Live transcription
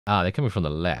Ah, they're coming from the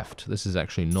left. This is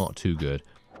actually not too good.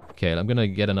 Okay, I'm gonna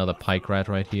get another pike rat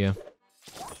right here.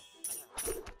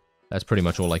 That's pretty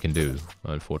much all I can do,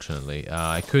 unfortunately.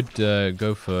 I could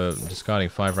go for discarding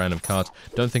 5 random cards.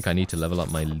 Don't think I need to level up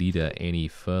my leader any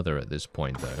further at this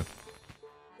point, though.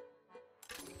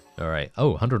 Alright.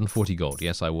 Oh, 140 gold.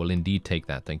 Yes, I will indeed take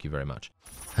that. Thank you very much.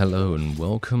 Hello and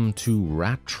welcome to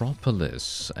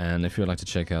Ratropolis. And if you'd like to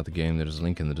check out the game, there's a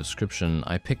link in the description.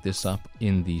 I picked this up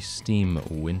in the Steam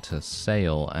Winter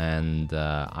Sale, and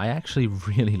I actually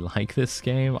really like this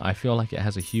game. I feel like it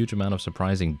has a huge amount of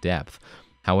surprising depth.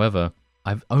 However,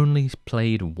 I've only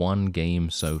played one game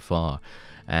so far,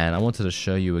 and I wanted to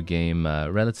show you a game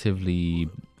relatively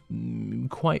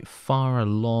quite far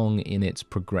along in its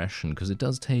progression, because it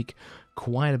does take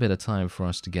quite a bit of time for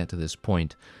us to get to this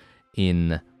point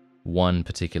in one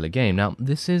particular game. Now,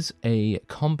 this is a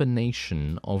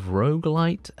combination of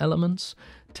roguelite elements,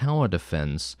 tower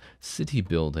defense, city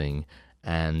building,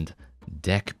 and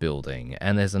deck building,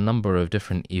 and there's a number of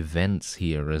different events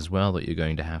here as well that you're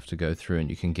going to have to go through, and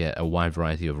you can get a wide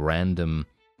variety of random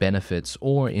benefits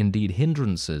or indeed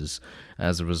hindrances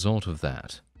as a result of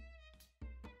that.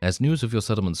 As news of your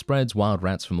settlement spreads, wild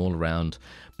rats from all around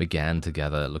began to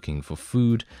gather, looking for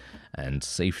food and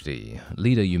safety.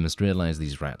 Leader, you must realize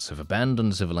these rats have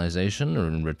abandoned civilization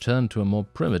and returned to a more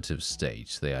primitive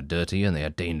state. They are dirty and they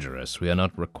are dangerous. We are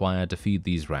not required to feed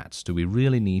these rats. Do we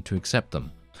really need to accept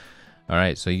them?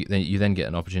 Alright, so you then get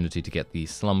an opportunity to get the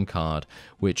slum card,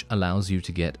 which allows you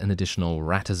to get an additional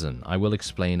ratisan. I will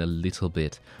explain a little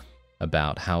bit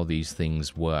about how these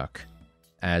things work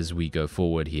as we go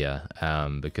forward here,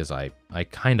 because I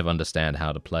kind of understand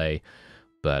how to play,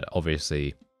 but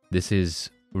obviously this is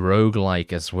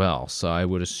roguelike as well, so I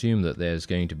would assume that there's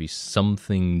going to be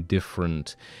something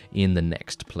different in the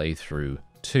next playthrough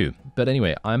too. But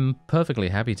anyway, I'm perfectly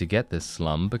happy to get this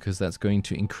slum because that's going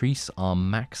to increase our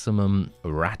maximum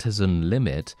ratisan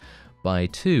limit by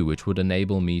 2, which would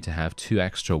enable me to have 2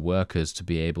 extra workers to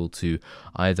be able to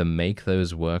either make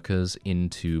those workers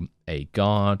into a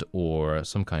guard or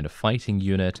some kind of fighting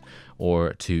unit,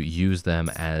 or to use them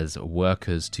as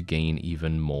workers to gain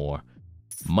even more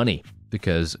money,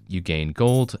 because you gain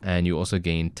gold and you also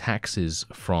gain taxes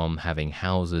from having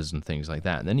houses and things like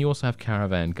that. And then you also have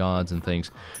caravan guards and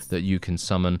things that you can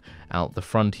summon out the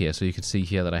front here. So you can see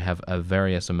here that I have a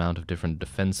various amount of different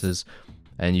defenses,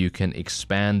 and you can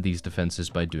expand these defenses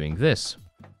by doing this.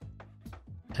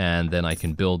 And then I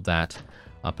can build that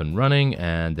up and running,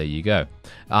 and there you go.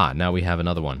 Ah, now we have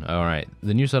another one. Alright,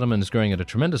 the new settlement is growing at a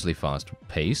tremendously fast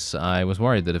pace. I was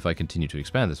worried that if I continued to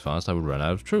expand this fast, I would run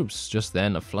out of troops. Just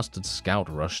then, a flustered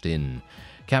scout rushed in.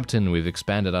 Captain, we've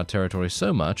expanded our territory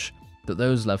so much that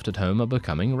those left at home are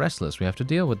becoming restless. We have to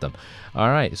deal with them.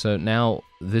 Alright, so now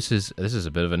this is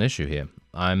a bit of an issue here.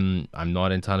 I'm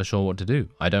not entirely sure what to do.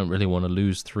 I don't really want to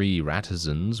lose 3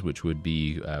 ratisans, which would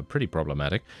be pretty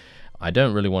problematic. I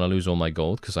don't really want to lose all my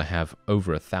gold because I have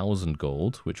over 1,000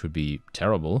 gold, which would be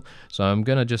terrible. So I'm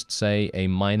going to just say a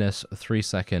minus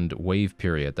 3-second wave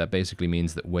period. That basically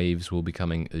means that waves will be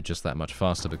coming just that much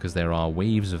faster because there are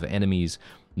waves of enemies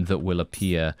that will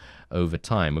appear over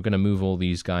time. We're going to move all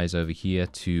these guys over here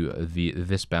to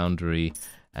this boundary,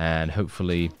 and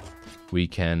hopefully we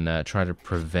can try to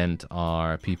prevent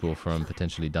our people from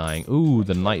potentially dying. Ooh,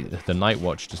 the night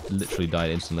watch just literally died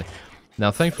instantly. Now,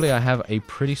 thankfully, I have a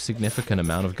pretty significant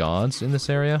amount of guards in this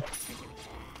area,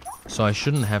 so I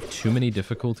shouldn't have too many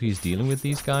difficulties dealing with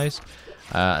these guys.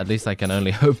 At least I can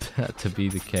only hope that to be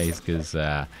the case, because,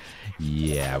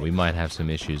 yeah, we might have some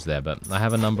issues there. But I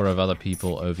have a number of other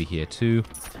people over here too,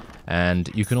 and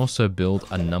you can also build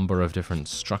a number of different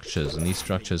structures, and these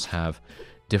structures have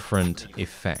different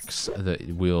effects that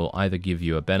will either give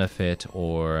you a benefit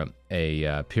or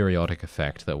a periodic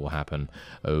effect that will happen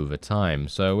over time.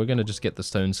 So we're going to just get the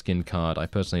stone skin card. I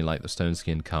personally like the stone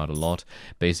skin card a lot.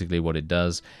 Basically what it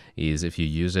does is if you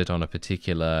use it on a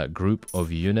particular group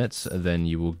of units, then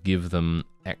you will give them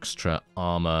extra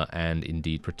armor and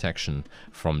indeed protection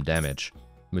from damage,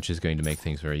 which is going to make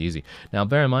things very easy. Now,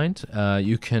 bear in mind,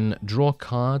 you can draw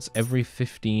cards every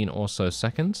 15 or so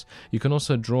seconds. You can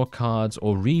also draw cards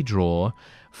or redraw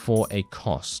for a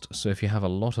cost. So if you have a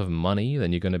lot of money,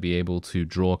 then you're going to be able to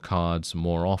draw cards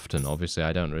more often. Obviously,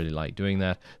 I don't really like doing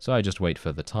that, so I just wait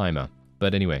for the timer.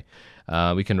 But anyway,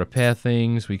 we can repair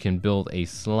things. We can build a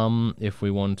slum if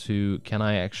we want to. Can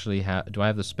I actually have... do I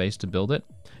have the space to build it?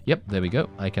 Yep, there we go.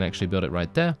 I can actually build it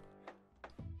right there.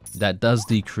 That does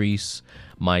decrease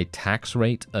my tax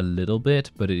rate a little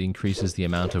bit, but it increases the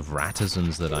amount of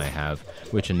ratisans that I have,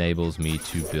 which enables me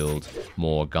to build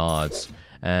more guards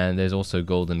And there's also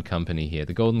Golden Company here.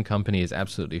 The Golden Company is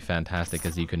absolutely fantastic,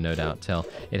 as you can no doubt tell.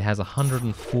 It has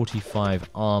 145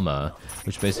 armor,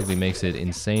 which basically makes it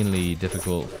insanely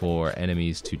difficult for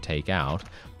enemies to take out.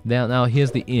 Now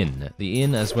here's the inn. The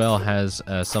inn as well has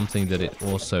something that it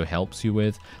also helps you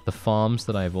with. The farms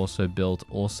that I've also built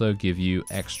also give you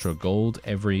extra gold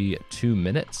every 2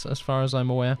 minutes, as far as I'm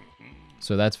aware.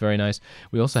 So that's very nice.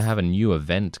 We also have a new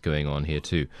event going on here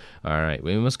too. Alright,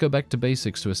 we must go back to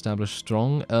basics to establish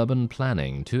strong urban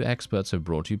planning. 2 experts have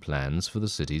brought you plans for the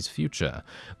city's future.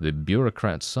 The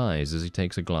bureaucrat sighs as he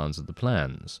takes a glance at the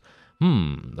plans.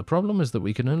 The problem is that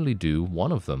we can only do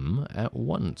one of them at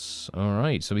once.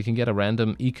 Alright, so we can get a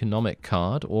random economic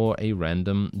card or a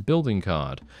random building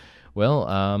card. Well,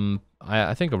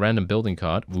 I think a random building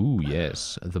card. Ooh,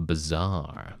 yes, the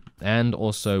bazaar. And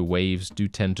also waves do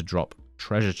tend to drop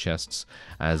treasure chests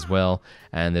as well.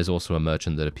 And there's also a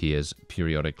merchant that appears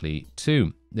periodically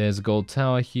too. There's a gold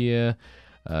tower here.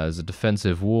 There's a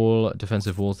defensive wall.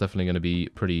 Defensive wall is definitely going to be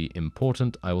pretty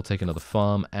important. I will take another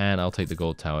farm, and I'll take the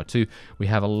gold tower too. We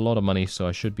have a lot of money, so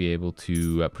I should be able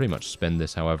to pretty much spend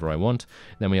this however I want.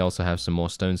 Then we also have some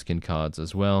more stone skin cards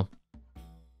as well.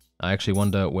 I actually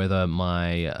wonder whether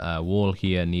my wall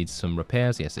here needs some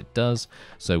repairs. Yes, it does,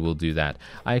 so we'll do that.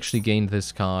 I actually gained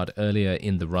this card earlier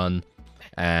in the run,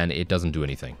 and it doesn't do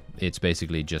anything. It's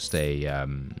basically just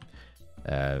a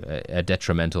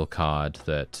detrimental card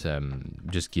that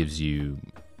just gives you,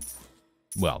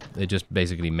 well, it just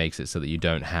basically makes it so that you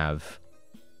don't have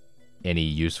any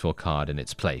useful card in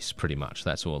its place, pretty much.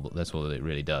 That's all that it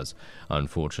really does,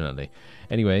 unfortunately.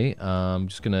 Anyway, I'm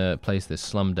just gonna place this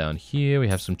slum down here. We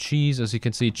have some cheese. As you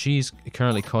can see, cheese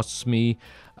currently costs me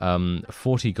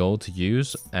 40 gold to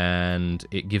use, and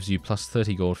it gives you plus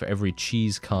 30 gold for every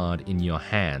cheese card in your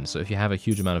hand. So if you have a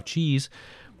huge amount of cheese,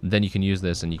 then you can use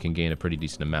this and you can gain a pretty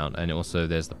decent amount. And also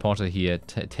there's the potter here,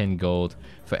 10 gold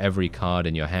for every card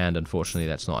in your hand. Unfortunately,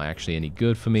 that's not actually any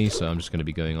good for me, so I'm just going to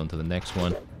be going on to the next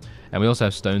one. And we also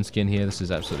have stone skin here. This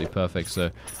is absolutely perfect,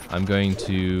 so I'm going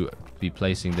to be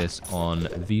placing this on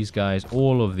these guys.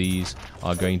 All of these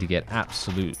are going to get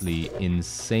absolutely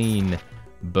insane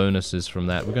bonuses from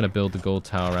that. We're going to build the gold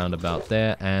tower around about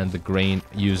there, and the grain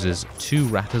uses 2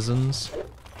 Rattizens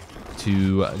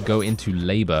to go into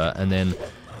labor, and then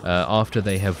after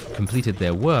they have completed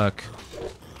their work,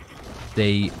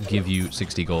 they give you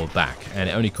 60 gold back, and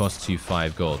it only costs you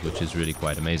 5 gold, which is really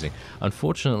quite amazing.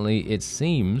 Unfortunately, it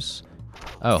seems...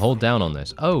 Oh, hold down on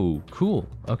this. Oh, cool.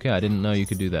 Okay, I didn't know you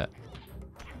could do that.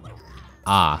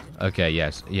 Ah, okay,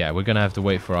 yes. Yeah, we're going to have to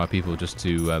wait for our people just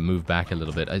to move back a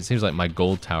little bit. It seems like my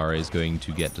gold tower is going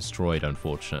to get destroyed,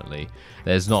 unfortunately.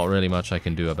 There's not really much I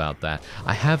can do about that.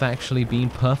 I have actually been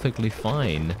perfectly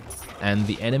fine, and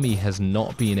the enemy has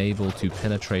not been able to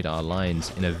penetrate our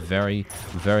lines in a very,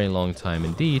 very long time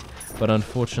indeed. But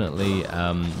unfortunately,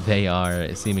 they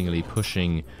are seemingly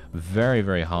pushing very,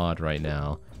 very hard right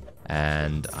now.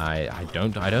 And I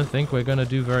don't think we're going to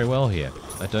do very well here.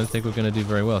 I don't think we're going to do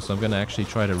very well. So I'm going to actually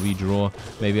try to redraw.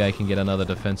 Maybe I can get another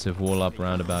defensive wall up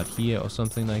around about here or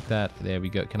something like that. There we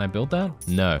go. Can I build that?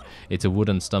 No. It's a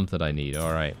wooden stump that I need.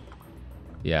 All right.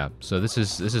 Yeah, so this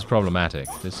is problematic.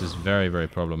 This is very, very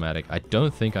problematic. I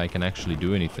don't think I can actually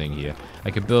do anything here.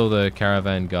 I could build a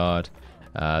caravan guard.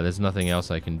 There's nothing else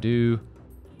I can do.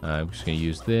 I'm just going to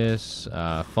use this.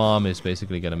 Farm is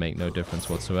basically going to make no difference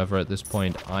whatsoever at this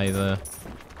point either.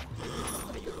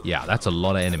 Yeah, that's a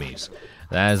lot of enemies.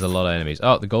 That is a lot of enemies.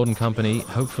 Oh, the Golden Company.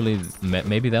 Hopefully,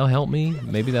 maybe they'll help me.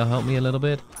 Maybe they'll help me a little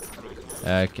bit.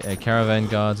 Caravan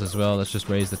guards as well. Let's just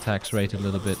raise the tax rate a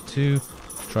little bit too.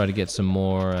 Try to get some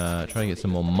more. Try to get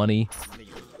some more money,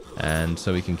 and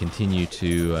so we can continue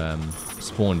to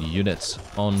spawn units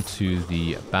onto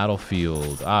the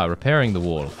battlefield. Ah, repairing the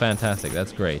wall. Fantastic.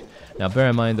 That's great. Now, bear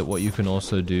in mind that what you can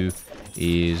also do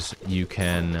is you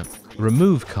can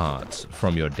remove cards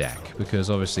from your deck, because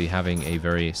obviously having a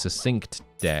very succinct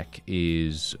deck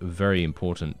is very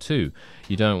important too.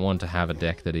 You don't want to have a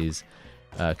deck that is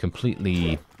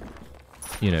completely,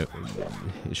 you know,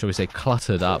 shall we say,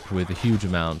 cluttered up with a huge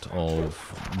amount of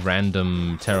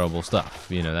random terrible stuff.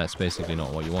 You know, that's basically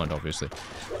not what you want, obviously.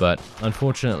 But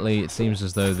unfortunately, it seems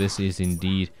as though this is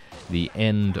indeed the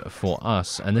end for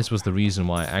us, and this was the reason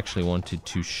why I actually wanted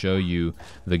to show you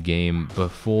the game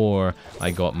before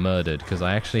I got murdered, because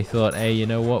I actually thought, hey, you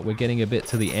know what, we're getting a bit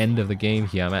to the end of the game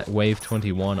here. I'm at wave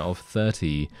 21 of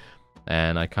 30,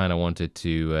 and I kind of wanted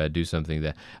to do something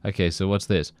there. Okay, so what's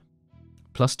this?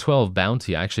 Plus 12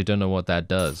 bounty. I actually don't know what that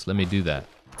does. Let me do that.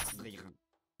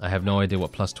 I have no idea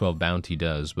what plus 12 bounty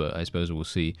does, but I suppose we'll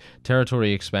see.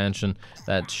 Territory expansion,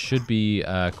 that should be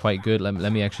quite good. Let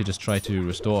me actually just try to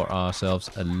restore ourselves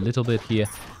a little bit here.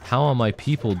 How are my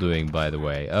people doing, by the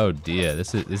way? Oh dear,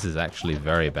 this is actually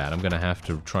very bad. I'm going to have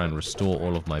to try and restore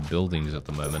all of my buildings at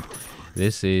the moment.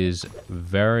 This is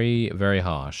very, very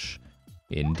harsh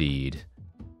indeed.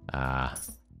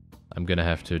 I'm going to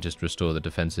have to just restore the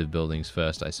defensive buildings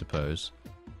first, I suppose.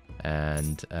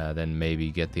 And then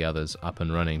maybe get the others up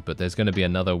and running. But there's going to be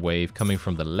another wave coming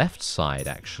from the left side,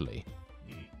 actually.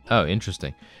 Oh,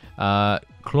 interesting.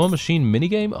 Claw machine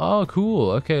minigame? Oh, cool.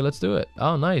 Okay, let's do it.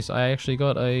 Oh, nice. I actually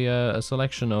got a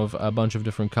selection of a bunch of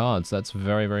different cards. That's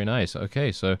very, very nice.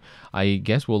 Okay, so I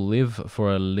guess we'll live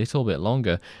for a little bit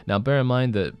longer. Now, bear in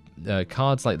mind that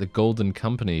cards like the Golden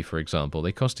Company, for example,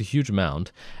 they cost a huge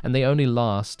amount, and they only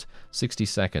last 60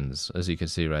 seconds, as you can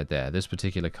see right there. This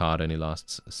particular card only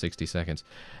lasts 60 seconds.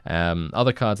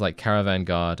 Other cards like Caravan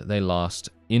Guard, they last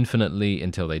infinitely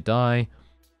until they die,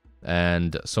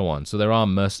 and so on. So there are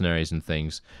mercenaries and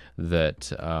things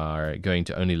that are going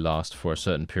to only last for a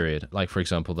certain period. Like, for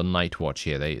example, the Night Watch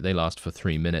here, they last for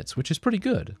 3 minutes, which is pretty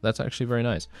good. That's actually very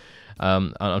nice.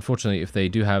 Unfortunately, if they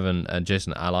do have an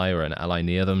adjacent ally or an ally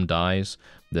near them dies,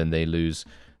 then they lose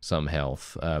some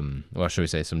health, or should we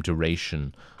say some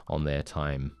duration on their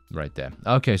time right there.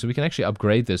 Okay, so we can actually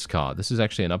upgrade this card. This is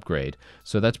actually an upgrade,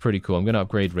 so that's pretty cool. I'm going to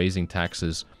upgrade raising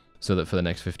taxes so that for the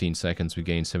next 15 seconds we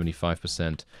gain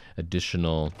 75%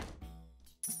 additional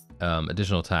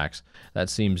tax. That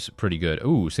seems pretty good.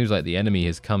 Ooh, seems like the enemy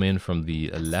has come in from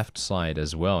the left side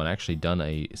as well and actually done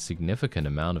a significant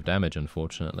amount of damage,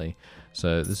 unfortunately.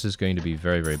 So this is going to be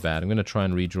very, very bad. I'm going to try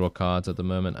and redraw cards at the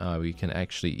moment. We can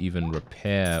actually even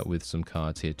repair with some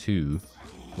cards here too.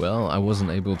 Well, I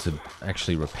wasn't able to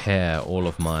actually repair all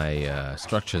of my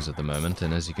structures at the moment,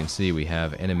 and as you can see, we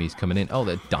have enemies coming in. Oh,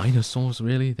 they're dinosaurs,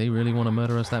 really? They really want to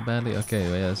murder us that badly? Okay,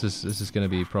 well, yeah, this is going to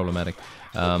be problematic.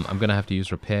 I'm going to have to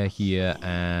use repair here,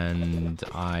 and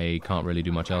I can't really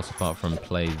do much else apart from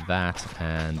play that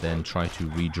and then try to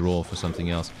redraw for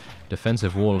something else.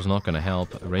 Defensive wall is not going to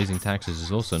help. Raising taxes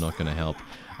is also not going to help.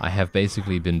 I have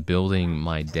basically been building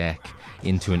my deck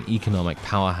into an economic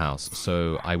powerhouse,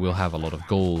 so I will have a lot of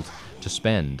gold to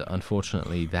spend.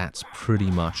 Unfortunately, that's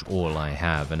pretty much all I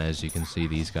have, and as you can see,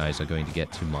 these guys are going to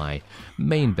get to my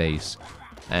main base,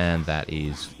 and that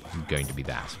is going to be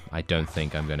that. I don't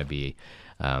think I'm going to be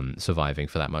surviving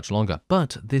for that much longer,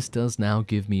 but this does now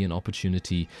give me an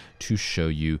opportunity to show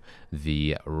you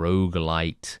the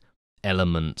roguelite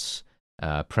elements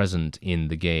present in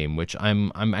the game, which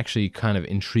I'm actually kind of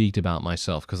intrigued about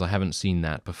myself because I haven't seen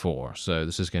that before, so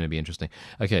this is going to be interesting.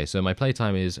 Okay, so my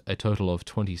playtime is a total of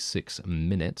 26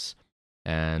 minutes,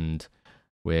 and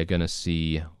we're going to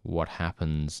see what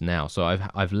happens now. So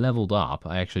I've leveled up.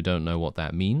 I actually don't know what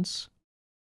that means.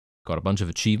 Got a bunch of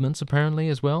achievements apparently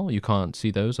as well. You can't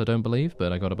see those, I don't believe,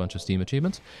 but I got a bunch of Steam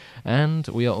achievements. And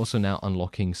we are also now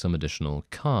unlocking some additional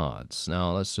cards.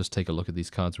 Now let's just take a look at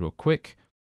these cards real quick.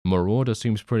 Marauder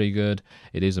seems pretty good.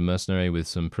 It is a mercenary with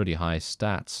some pretty high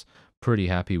stats. Pretty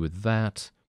happy with that.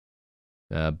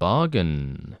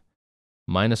 Bargain.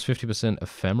 Minus 50%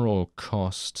 ephemeral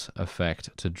cost effect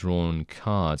to drawn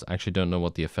cards. I actually don't know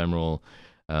what the ephemeral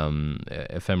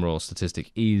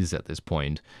statistic is at this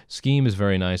point. Scheme is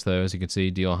very nice though. As you can see,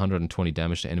 deal 120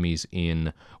 damage to enemies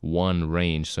in one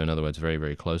range. So in other words, very,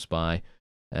 very close by.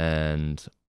 And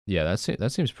yeah, that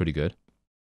seems pretty good.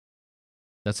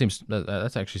 That's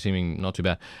actually seeming not too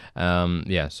bad.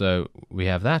 Yeah, so we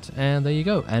have that, and there you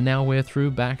go. And now we're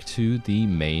through back to the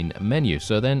main menu.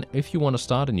 So then, if you want to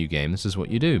start a new game, this is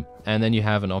what you do. And then you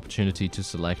have an opportunity to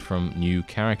select from new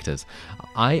characters.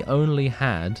 I only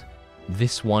had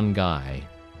this one guy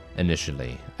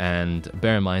initially, and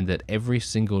bear in mind that every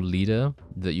single leader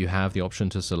that you have the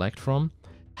option to select from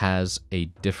has a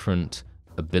different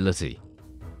ability.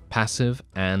 Passive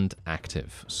and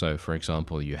active. So for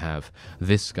example, you have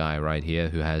this guy right here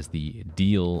who has the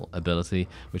deal ability,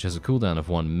 which has a cooldown of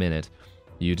 1 minute.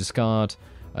 You discard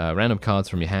random cards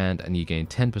from your hand and you gain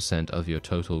 10% of your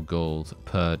total gold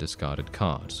per discarded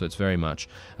card. So it's very much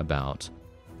about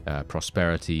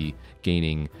prosperity,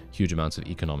 gaining huge amounts of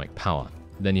economic power.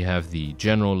 Then you have the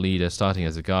general leader. Starting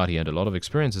as a guard, he had a lot of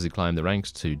experience as he climbed the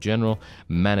ranks to general,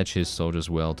 manage his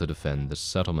soldiers well to defend the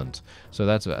settlement. So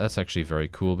that's actually very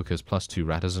cool, because +2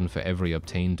 Ratazan for every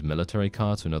obtained military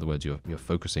card. So in other words, you're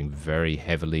focusing very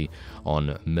heavily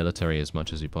on military as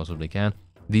much as you possibly can.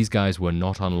 These guys were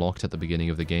not unlocked at the beginning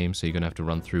of the game, so you're going to have to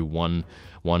run through one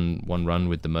run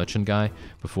with the merchant guy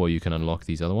before you can unlock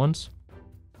these other ones.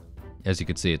 As you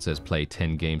can see, it says play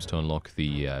 10 games to unlock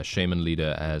the Shaman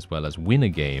leader, as well as win a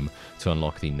game to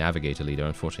unlock the Navigator leader.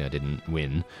 Unfortunately, I didn't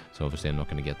win, so obviously I'm not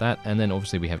going to get that. And then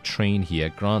obviously we have Train here.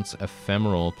 Grants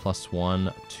Ephemeral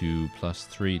 +1 to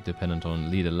 +3, dependent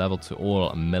on leader level, to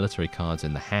all military cards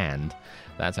in the hand.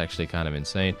 That's actually kind of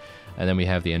insane. And then we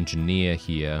have the Engineer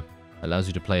here. Allows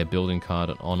you to play a building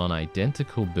card on an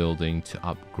identical building to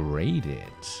upgrade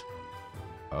it.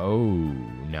 Oh,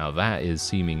 now that is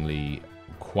seemingly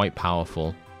quite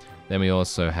powerful. Then we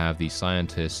also have the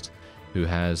Scientist, who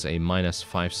has a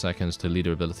 -5 seconds to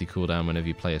leader ability cooldown whenever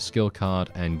you play a skill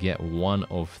card, and get 1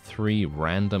 of 3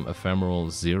 random ephemeral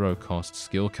 0-cost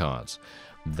skill cards.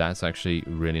 That's actually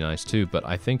really nice too, but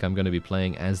I think I'm going to be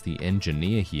playing as the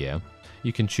Engineer here.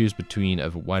 You can choose between a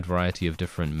wide variety of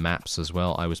different maps as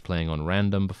well. I was playing on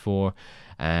random before,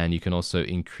 and you can also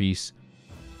increase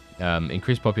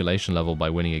population level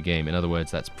by winning a game. In other words,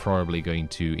 that's probably going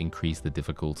to increase the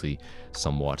difficulty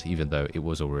somewhat, even though it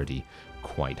was already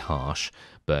quite harsh.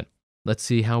 But let's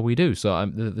see how we do. So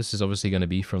this is obviously going to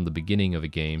be from the beginning of a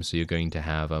game, so you're going to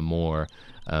have a more,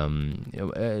 shall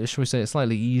we say, a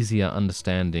slightly easier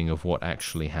understanding of what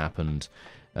actually happened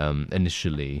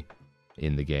initially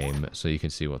in the game, so you can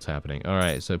see what's happening.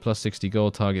 Alright, so +60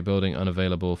 gold, target building,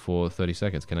 unavailable for 30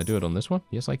 seconds. Can I do it on this one?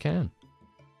 Yes, I can.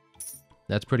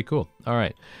 That's pretty cool.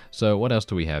 Alright, so what else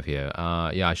do we have here?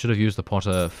 Yeah, I should have used the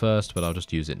Potter first, but I'll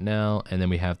just use it now. And then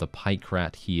we have the Pike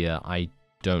Rat here. I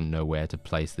don't know where to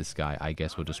place this guy. I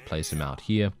guess we'll just place him out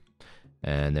here.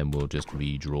 And then we'll just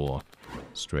redraw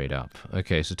straight up.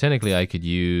 Okay, so technically I could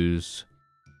use...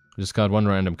 discard 1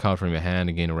 random card from your hand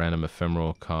and gain a random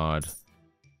ephemeral card.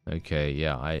 Okay,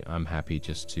 yeah, I'm happy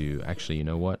just to... actually, you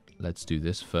know what? Let's do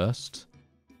this first.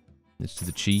 Let's do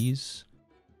the cheese.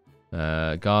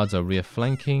 Guards are rear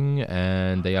flanking,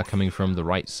 and they are coming from the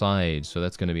right side, so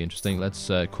that's going to be interesting. Let's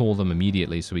call them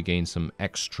immediately so we gain some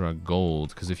extra gold,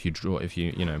 because if you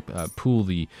pool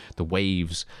the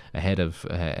waves ahead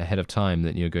of time,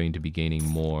 then you're going to be gaining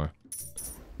more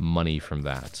money from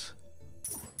that.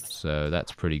 So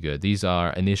that's pretty good. These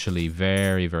are initially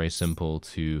very, very simple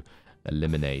to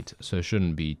eliminate, so it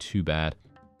shouldn't be too bad.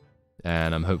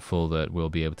 And I'm hopeful that we'll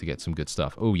be able to get some good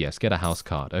stuff. Oh, yes, get a house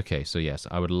card. Okay, so yes,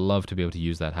 I would love to be able to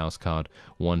use that house card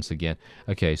once again.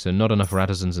 Okay, so not enough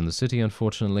Ratizans in the city,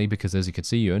 unfortunately, because as you can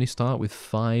see, you only start with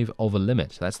 5 of a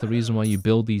limit. That's the reason why you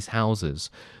build these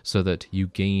houses, so that you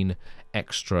gain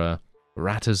extra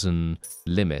Ratisan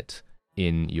limit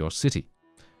in your city.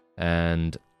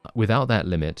 And without that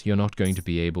limit, you're not going to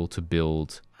be able to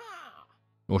build,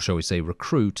 or shall we say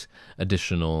recruit,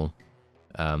 additional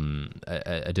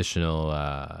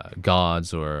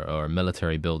guards or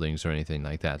military buildings or anything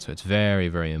like that. So it's very,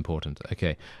 very important.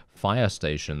 Okay, fire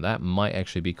station. That might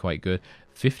actually be quite good.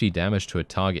 50 damage to a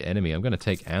target enemy. I'm going to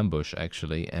take ambush,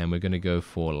 actually, and we're going to go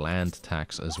for land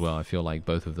tax as well. I feel like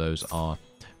both of those are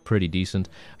pretty decent.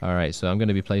 Alright, so I'm going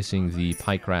to be placing the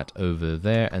Pike Rat over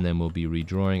there, and then we'll be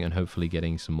redrawing and hopefully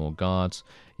getting some more guards.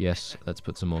 Yes, let's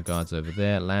put some more guards over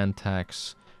there. Land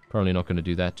tax. Probably not going to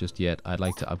do that just yet. I'd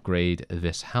like to upgrade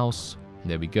this house.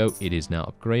 There we go. It is now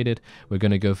upgraded. We're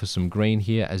going to go for some grain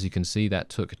here. As you can see, that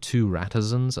took 2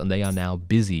 Ratizans, and they are now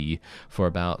busy for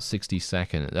about 50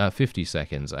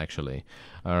 seconds, actually.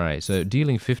 Alright, so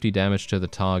dealing 50 damage to the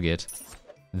target.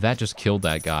 That just killed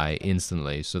that guy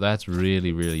instantly, so that's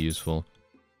really, really useful.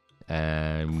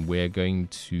 And we're going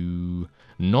to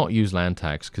not use land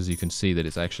tax, because you can see that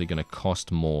it's actually going to cost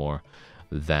more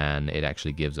than it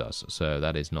actually gives us, so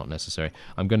that is not necessary.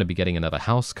 I'm going to be getting another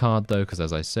house card though, because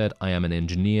as I said, I am an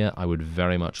engineer. I would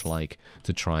very much like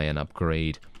to try and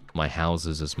upgrade my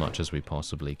houses as much as we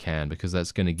possibly can, because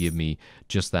that's going to give me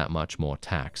just that much more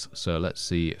tax. So let's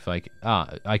see if I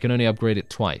can only upgrade it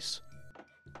twice.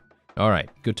 Alright,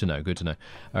 good to know, good to know.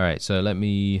 Alright, so let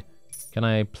me... can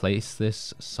I place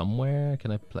this somewhere?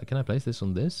 Can I place this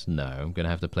on this? No, I'm going to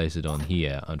have to place it on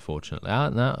here, unfortunately.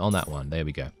 No, on that one. There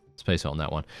we go. Let's place it on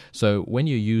that one. So when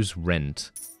you use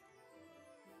rent,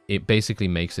 it basically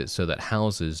makes it so that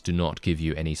houses do not give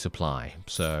you any supply.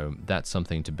 So that's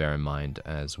something to bear in mind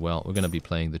as well. We're going to be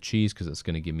playing the cheese because it's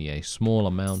going to give me a small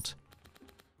amount.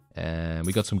 And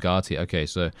we got some guards here. Okay,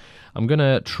 so I'm going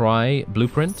to try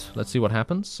blueprint. Let's see what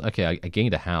happens. Okay, I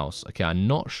gained a house. Okay, I'm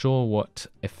not sure what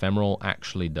ephemeral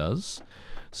actually does.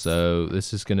 So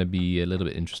this is going to be a little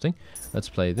bit interesting. Let's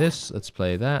play this. Let's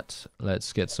play that.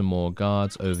 Let's get some more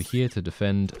guards over here to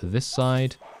defend this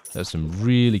side. There's some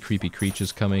really creepy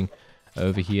creatures coming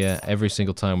over here. Every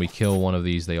single time we kill one of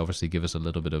these, they obviously give us a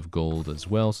little bit of gold as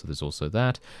well. So there's also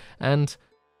that. And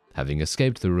having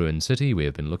escaped the ruined city, we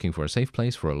have been looking for a safe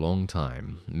place for a long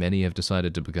time. Many have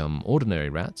decided to become ordinary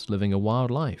rats, living a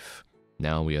wild life.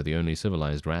 Now we are the only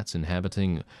civilized rats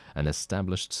inhabiting an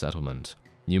established settlement.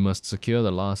 You must secure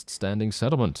the last standing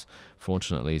settlement.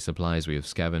 Fortunately, supplies we have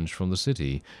scavenged from the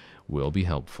city will be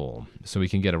helpful. So we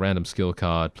can get a random skill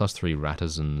card, +3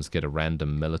 Ratisans, get a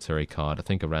random military card. I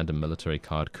think a random military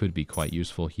card could be quite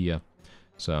useful here.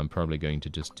 So I'm probably going to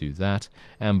just do that.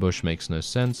 Ambush makes no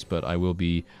sense, but I will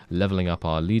be leveling up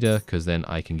our leader, because then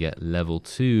I can get level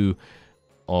 2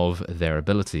 of their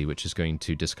ability, which is going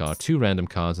to discard 2 random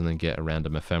cards and then get a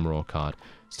random ephemeral card.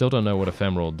 Still don't know what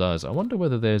ephemeral does. I wonder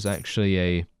whether there's actually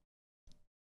a...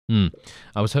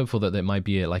 I was hopeful that there might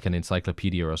be like an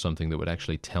encyclopedia or something that would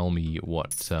actually tell me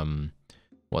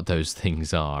what those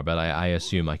things are, but I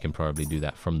assume I can probably do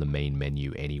that from the main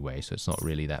menu anyway, so it's not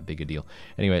really that big a deal.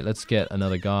 Anyway, let's get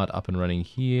another guard up and running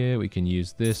here. We can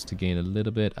use this to gain a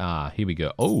little bit. Here we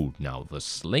go. Oh, now the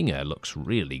slinger looks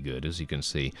really good, as you can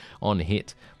see. On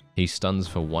hit, he stuns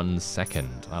for 1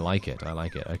 second. I like it, I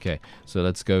like it. Okay, so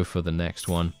let's go for the next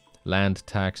one. Land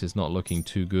tax is not looking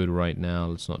too good right now.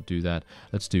 Let's not do that.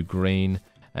 Let's do grain.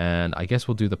 And I guess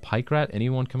we'll do the pike rat.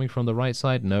 Anyone coming from the right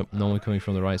side? Nope, no one coming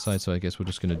from the right side, so I guess we're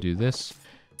just going to do this.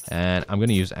 And I'm going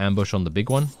to use ambush on the big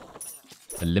one.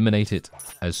 Eliminate it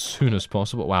as soon as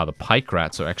possible. Wow, the pike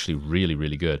rats are actually really,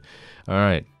 really good.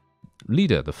 Alright.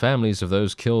 Leader, the families of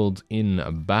those killed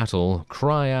in battle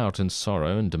cry out in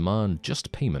sorrow and demand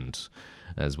just payment,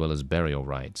 as well as burial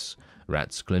rites.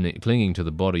 Rats clinging to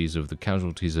the bodies of the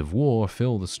casualties of war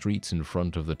fill the streets in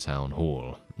front of the town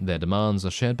hall. Their demands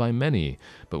are shared by many,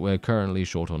 but we're currently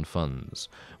short on funds.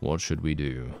 What should we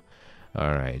do?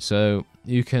 Alright, so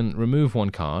you can remove 1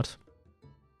 card,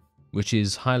 which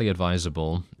is highly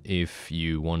advisable if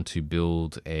you want to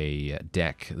build a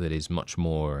deck that is much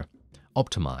more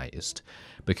optimized.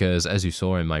 Because as you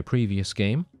saw in my previous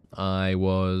game, I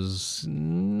was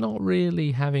not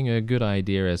really having a good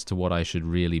idea as to what I should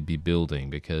really be building,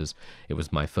 because it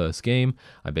was my first game.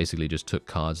 I basically just took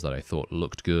cards that I thought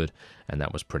looked good, and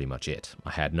that was pretty much it.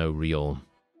 I had no real,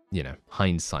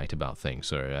 hindsight about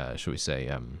things, or should we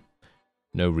say,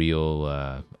 no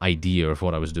real idea of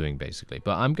what I was doing, basically.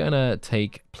 But I'm going to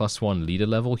take +1 leader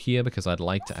level here, because I'd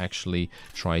like to actually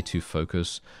try to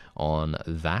focus on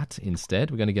that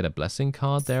instead. We're going to get a blessing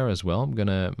card there as well. I'm going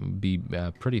to be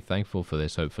pretty thankful for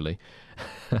this, hopefully.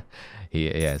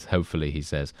 Yes, hopefully, he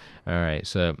says. Alright,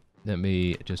 so let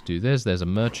me just do this. There's a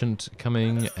merchant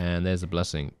coming, and there's a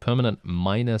blessing. Permanent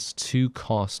 -2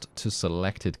 cost to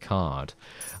selected card.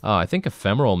 I think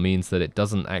ephemeral means that it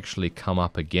doesn't actually come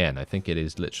up again. I think it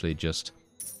is literally just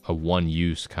a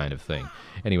one-use kind of thing.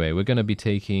 Anyway, we're going to be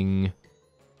taking...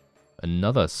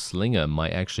 Another slinger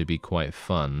might actually be quite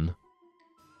fun.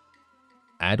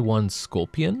 Add 1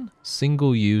 scorpion,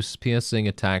 single use, piercing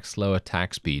attack, slow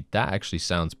attack speed. That actually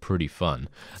sounds pretty fun.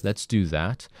 Let's do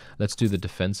that. Let's do the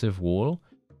defensive wall.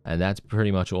 And that's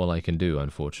pretty much all I can do,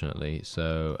 unfortunately.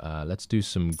 So let's do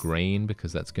some grain,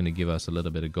 because that's going to give us a little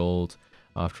bit of gold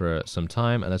after some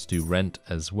time. And let's do rent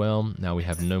as well. Now we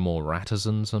have no more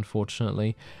Ratisans,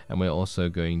 unfortunately. And we're also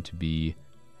going to be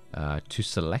to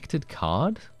selected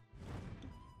card.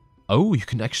 Oh, you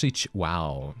can actually...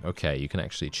 Wow. Okay, you can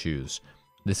actually choose.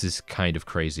 This is kind of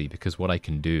crazy, because what I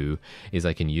can do is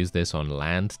I can use this on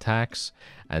land tax,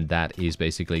 and that is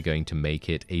basically going to make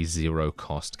it a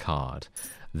 0-cost card.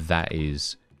 That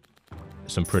is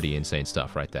some pretty insane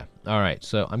stuff right there. Alright,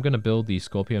 so I'm going to build the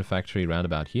Scorpion Factory round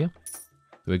about here.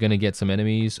 We're going to get some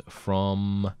enemies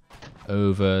from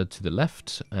over to the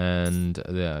left, and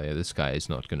this guy is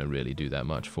not going to really do that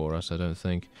much for us, I don't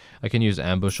think. I can use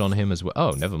ambush on him as well.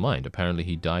 Oh, never mind. Apparently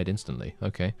he died instantly.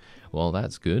 Okay, well,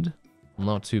 that's good.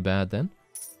 Not too bad then.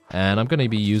 And I'm going to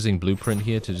be using Blueprint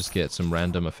here to just get some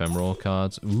random ephemeral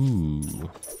cards. Ooh.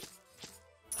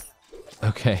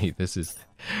 Okay, this is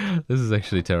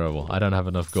actually terrible. I don't have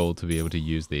enough gold to be able to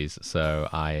use these, so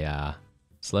I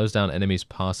slows down enemies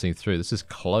passing through. This is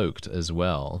cloaked as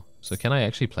well. So can I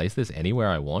actually place this anywhere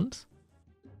I want?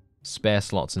 Spare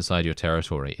slots inside your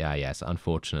territory. Yes,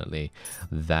 unfortunately,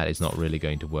 that is not really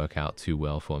going to work out too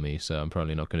well for me, so I'm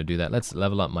probably not going to do that. Let's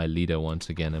level up my leader once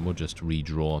again, and we'll just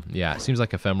redraw. Yeah, it seems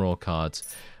like ephemeral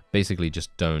cards basically just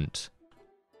don't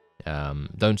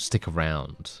stick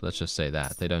around. Let's just say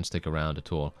that. They don't stick around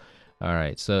at all.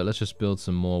 Alright, so let's just build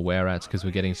some more were-rats, because we're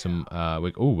getting some...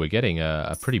 we're getting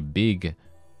a pretty big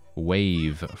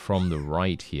wave from the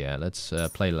right here. Let's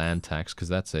play land tax, because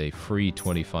that's a free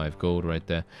 25 gold right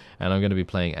there. And I'm going to be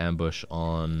playing ambush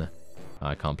on...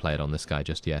 I can't play it on this guy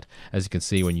just yet. As you can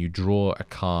see, when you draw a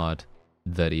card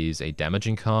that is a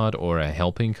damaging card or a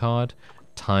helping card,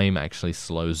 time actually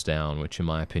slows down, which in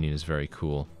my opinion is very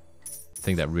cool. I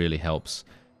think that really helps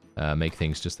make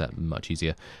things just that much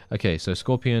easier. Okay, so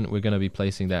Scorpion, we're going to be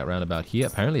placing that round about here.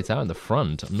 Apparently it's out in the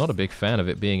front. I'm not a big fan of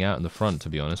it being out in the front, to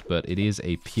be honest, but it is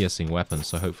a piercing weapon,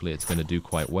 so hopefully it's going to do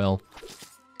quite well.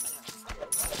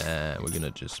 We're going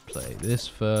to just play this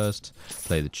first,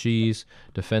 play the cheese.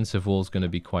 Defensive wall is going to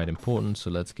be quite important, so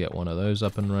let's get one of those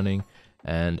up and running.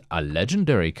 And a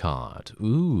legendary card.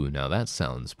 Ooh, now that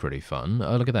sounds pretty fun.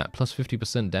 Oh, look at that. Plus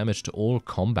 50% damage to all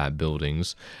combat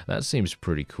buildings. That seems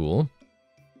pretty cool.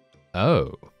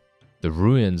 Oh, the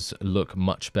ruins look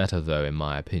much better though, in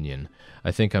my opinion.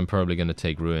 I think I'm probably going to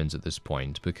take ruins at this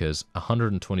point because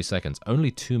 120 seconds, only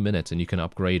 2 minutes, and you can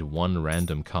upgrade one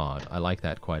random card. I like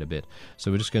that quite a bit. So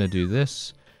we're just going to do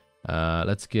this.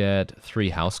 Let's get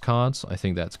 3 house cards. I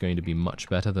think that's going to be much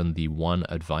better than the 1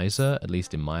 advisor, at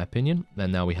least in my opinion.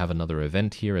 And now we have another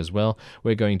event here as well.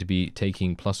 We're going to be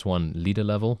taking +1 leader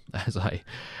level, as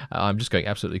I'm just going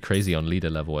absolutely crazy on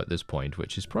leader level at this point,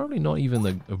 which is probably not even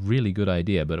a really good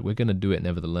idea, but we're going to do it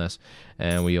nevertheless.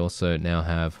 And we also now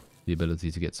have the ability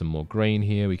to get some more grain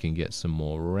here. We can get some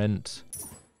more rent.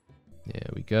 There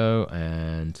we go.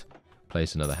 And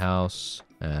place another house.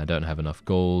 I don't have enough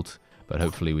gold, but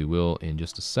hopefully we will in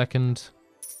just a second.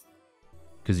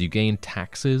 Because you gain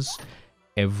taxes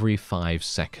every 5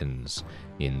 seconds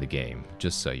in the game,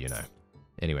 just so you know.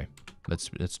 Anyway,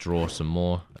 let's draw some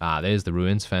more. Ah, there's the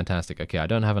ruins. Fantastic. Okay, I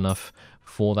don't have enough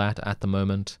for that at the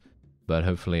moment, but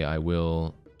hopefully I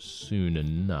will soon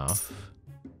enough.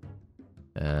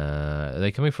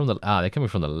 They're coming from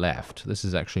the left. This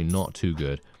is actually not too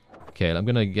good. Okay, I'm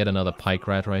gonna get another pike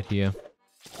rat right here.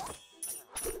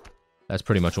 That's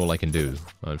pretty much all I can do,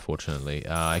 unfortunately.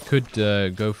 I could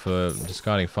go for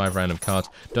discarding 5 random cards.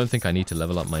 Don't think I need to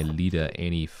level up my leader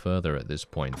any further at this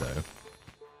point, though.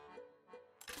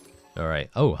 Alright.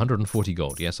 Oh, 140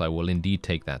 gold. Yes, I will indeed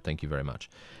take that. Thank you very much.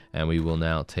 And we will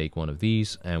now take one of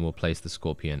these, and we'll place the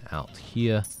Scorpion out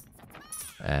here.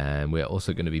 And we're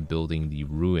also going to be building the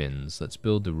ruins. Let's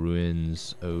build the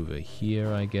ruins over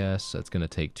here, I guess. That's going to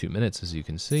take 2 minutes, as you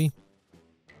can see.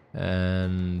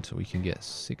 And we can get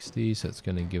 60, so it's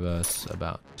going to give us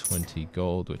about 20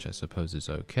 gold, which I suppose is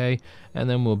okay. And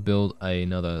then we'll build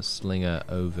another slinger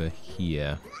over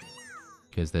here,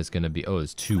 because there's going to be,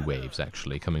 there's 2 waves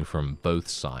actually coming from both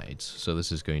sides, so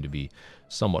this is going to be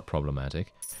somewhat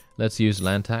problematic. Let's use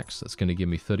land tax. That's going to give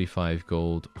me 35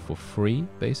 gold for free,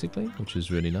 basically, which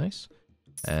is really nice.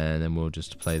 And then we'll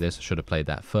just play this. I should have played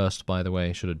that first, by the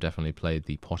way. Should have definitely played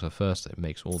the potter first. It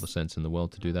makes all the sense in the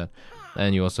world to do that.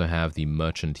 And you also have the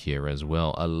merchant here as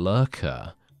well. A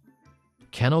lurker.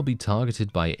 Cannot be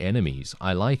targeted by enemies.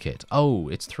 I like it. Oh,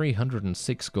 it's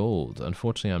 306 gold.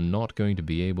 Unfortunately, I'm not going to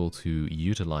be able to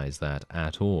utilize that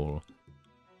at all.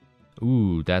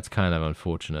 Ooh, that's kind of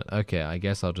unfortunate. Okay, I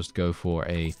guess I'll just go for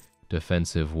a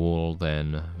defensive wall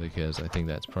then, because I think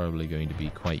that's probably going to be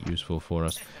quite useful for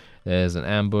us. There's an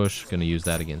ambush. Going to use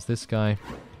that against this guy.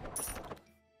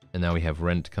 And now we have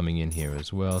rent coming in here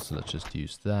as well, so let's just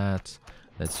use that.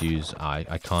 Let's use...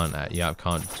 I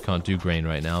can't do grain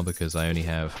right now because I only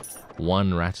have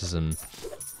 1 Ratazan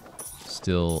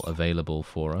still available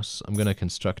for us. I'm going to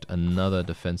construct another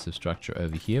defensive structure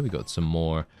over here. We got some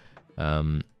more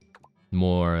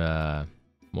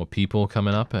more people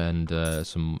coming up, and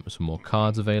some more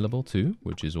cards available too,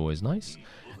 which is always nice.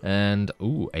 And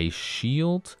ooh, a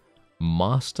shield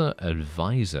master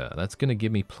advisor. That's going to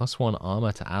give me +1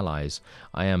 armor to allies.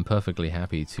 I am perfectly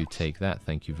happy to take that.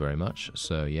 Thank you very much.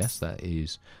 So yes, that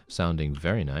is sounding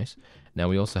very nice. Now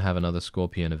we also have another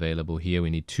Scorpion available here.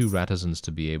 We need 2 Ratazans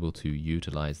to be able to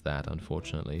utilize that,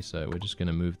 unfortunately. So we're just going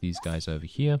to move these guys over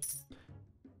here.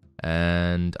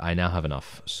 And I now have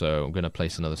enough. So I'm going to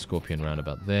place another Scorpion round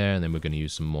about there, and then we're going to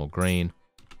use some more grain.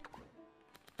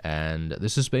 And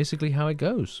this is basically how it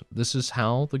goes. This is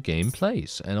how the game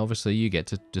plays. And obviously you get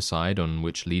to decide on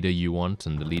which leader you want,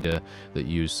 and the leader that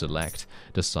you select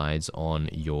decides on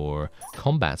your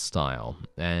combat style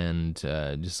and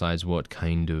decides what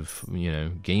kind of,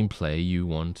 gameplay you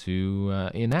want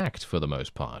to enact for the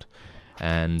most part.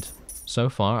 And so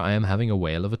far, I am having a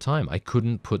whale of a time. I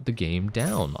couldn't put the game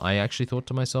down. I actually thought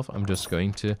to myself, I'm just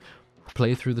going to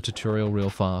play through the tutorial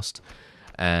real fast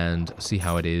and see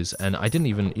how it is. And I didn't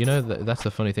even, that's the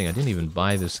funny thing, I didn't even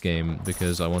buy this game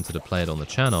because I wanted to play it on the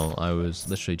channel. I was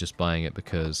literally just buying it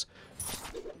because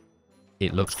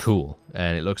it looks cool,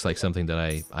 and it looks like something that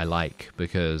I like,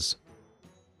 because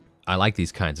I like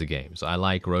these kinds of games. I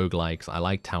like roguelikes, I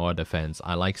like tower defense,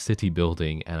 I like city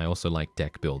building, and I also like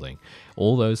deck building.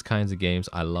 All those kinds of games,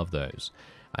 I love those.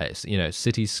 You know,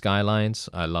 City Skylines,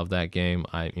 I love that game.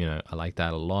 I like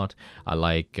that a lot. I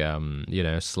like, you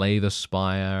know, Slay the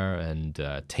Spire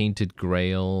and Tainted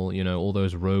Grail, you know, all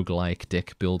those roguelike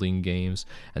deck building games.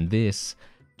 And this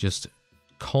just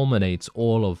culminates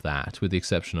all of that, with the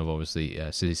exception of obviously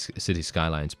City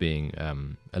Skylines being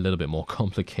a little bit more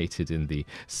complicated in the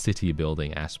city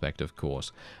building aspect, of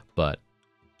course. But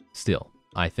still,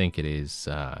 I think it is...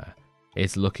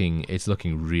 It's looking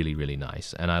really, really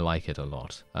nice, and I like it a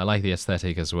lot. I like the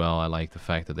aesthetic as well. I like the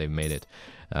fact that they've made it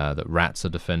that rats are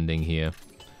defending here.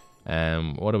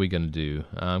 What are we going to do?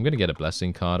 I'm going to get a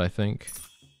blessing card, I think.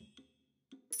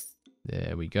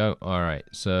 There we go. Alright,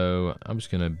 so I'm just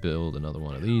going to build another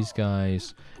one of these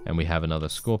guys, and we have another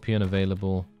scorpion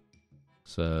available.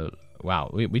 So, wow,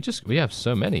 we have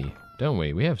so many, don't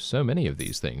we? We have so many of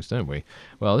these things, don't we?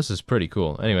 Well, this is pretty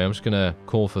cool. Anyway, I'm just going to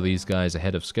call for these guys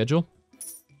ahead of schedule.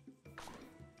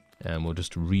 And we'll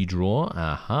just redraw.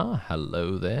 Aha,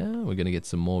 hello there. We're going to get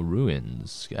some more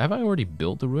ruins. Have I already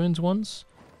built the ruins once?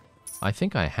 I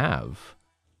think I have.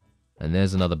 And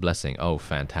there's another blessing. Oh,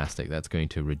 fantastic. That's going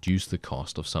to reduce the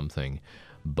cost of something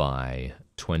by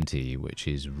 20, which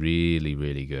is really,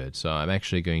 really good. So I'm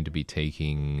actually going to be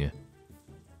taking...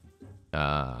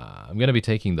 I'm going to be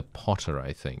taking the Potter,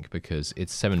 I think, because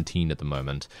it's 17 at the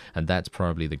moment, and that's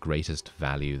probably the greatest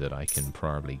value that I can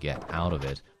probably get out of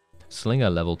it. Slinger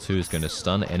level 2 is going to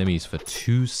stun enemies for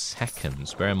 2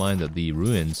 seconds. Bear in mind that the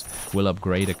ruins will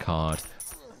upgrade a card,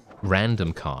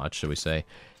 random card, shall we say,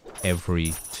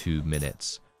 every 2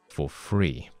 minutes for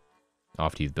free.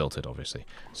 After you've built it, obviously.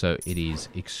 So it is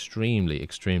extremely,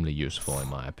 extremely useful in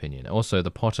my opinion. Also, the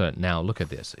Potter, now look at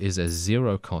this, is a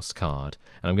 0 cost card,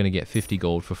 and I'm going to get 50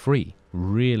 gold for free.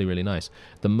 Really, really nice.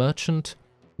 The Merchant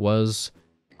was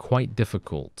quite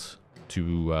difficult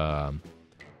to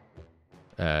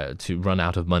run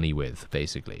out of money with,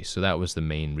 basically. So that was the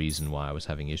main reason why I was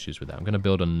having issues with that. I'm going to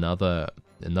build another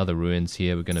ruins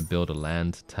here. We're going to build a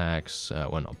land tax.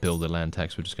 Well, not build a land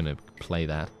tax. We're just going to play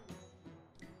that.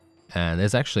 And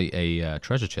there's actually a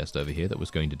treasure chest over here that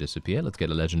was going to disappear. Let's get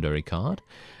a legendary card.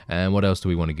 And what else do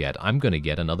we want to get? I'm going to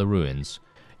get another ruins.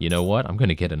 You know what? I'm going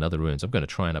to get another ruins. I'm going to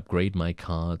try and upgrade my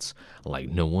cards like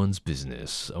no one's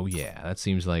business. Oh yeah, that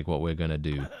seems like what we're going to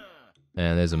do.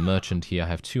 And there's a merchant here. I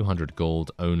have 200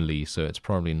 gold only, so it's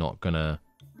probably not gonna...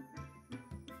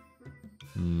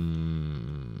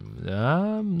 I'm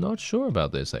not sure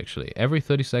about this, actually. Every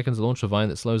 30 seconds, launch a vine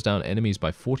that slows down enemies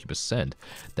by 40%.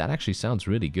 That actually sounds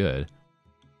really good.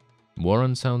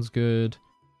 Warren sounds good.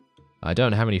 I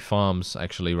don't have any farms,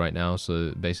 actually, right now,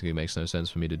 so basically it makes no sense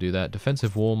for me to do that.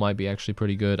 Defensive wall might be actually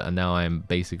pretty good, and now I'm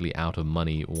basically out of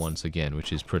money once again,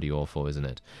 which is pretty awful, isn't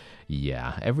it?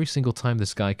 Yeah, every single time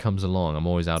this guy comes along, I'm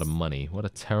always out of money. What a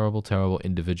terrible, terrible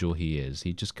individual he is.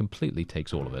 He just completely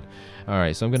takes all of it.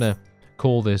 Alright, so I'm going to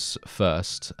call this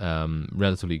first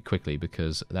relatively quickly,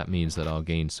 because that means that I'll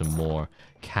gain some more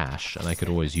cash, and I could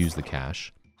always use the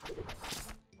cash.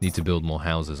 Need to build more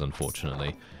houses,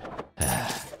 unfortunately.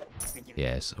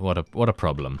 Yes, what a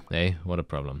problem, eh? What a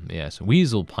problem. Yes,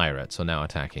 Weasel Pirates are now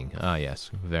attacking. Ah,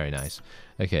 yes, very nice.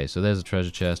 Okay, so there's a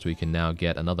treasure chest. We can now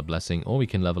get another blessing, or we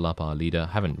can level up our leader.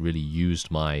 I haven't really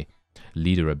used my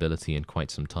leader ability in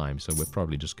quite some time, so we're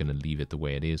probably just going to leave it the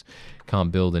way it is.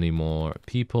 Can't build any more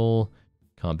people.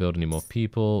 Can't build any more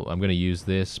people. I'm going to use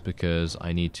this because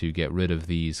I need to get rid of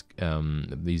these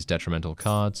detrimental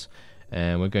cards.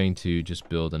 And we're going to just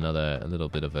build a little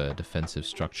bit of a defensive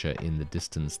structure in the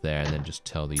distance there, and then just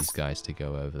tell these guys to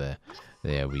go over there.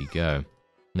 There we go.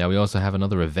 Now we also have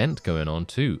another event going on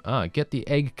too. Get the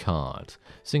egg card.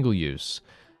 Single use.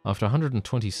 After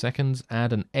 120 seconds,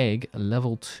 add an egg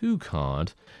level 2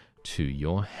 card to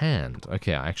your hand.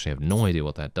 Okay, I actually have no idea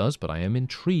what that does, but I am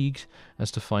intrigued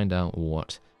as to find out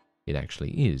what it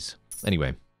actually is.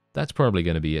 Anyway, that's probably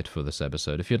going to be it for this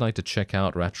episode. If you'd like to check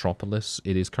out Ratropolis,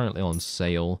 it is currently on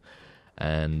sale,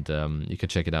 and you can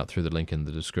check it out through the link in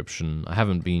the description. I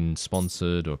haven't been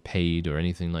sponsored or paid or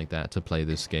anything like that to play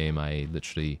this game. I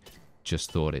literally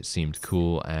just thought it seemed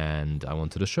cool, and I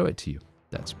wanted to show it to you.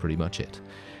 That's pretty much it.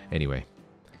 Anyway,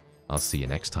 I'll see you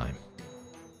next time.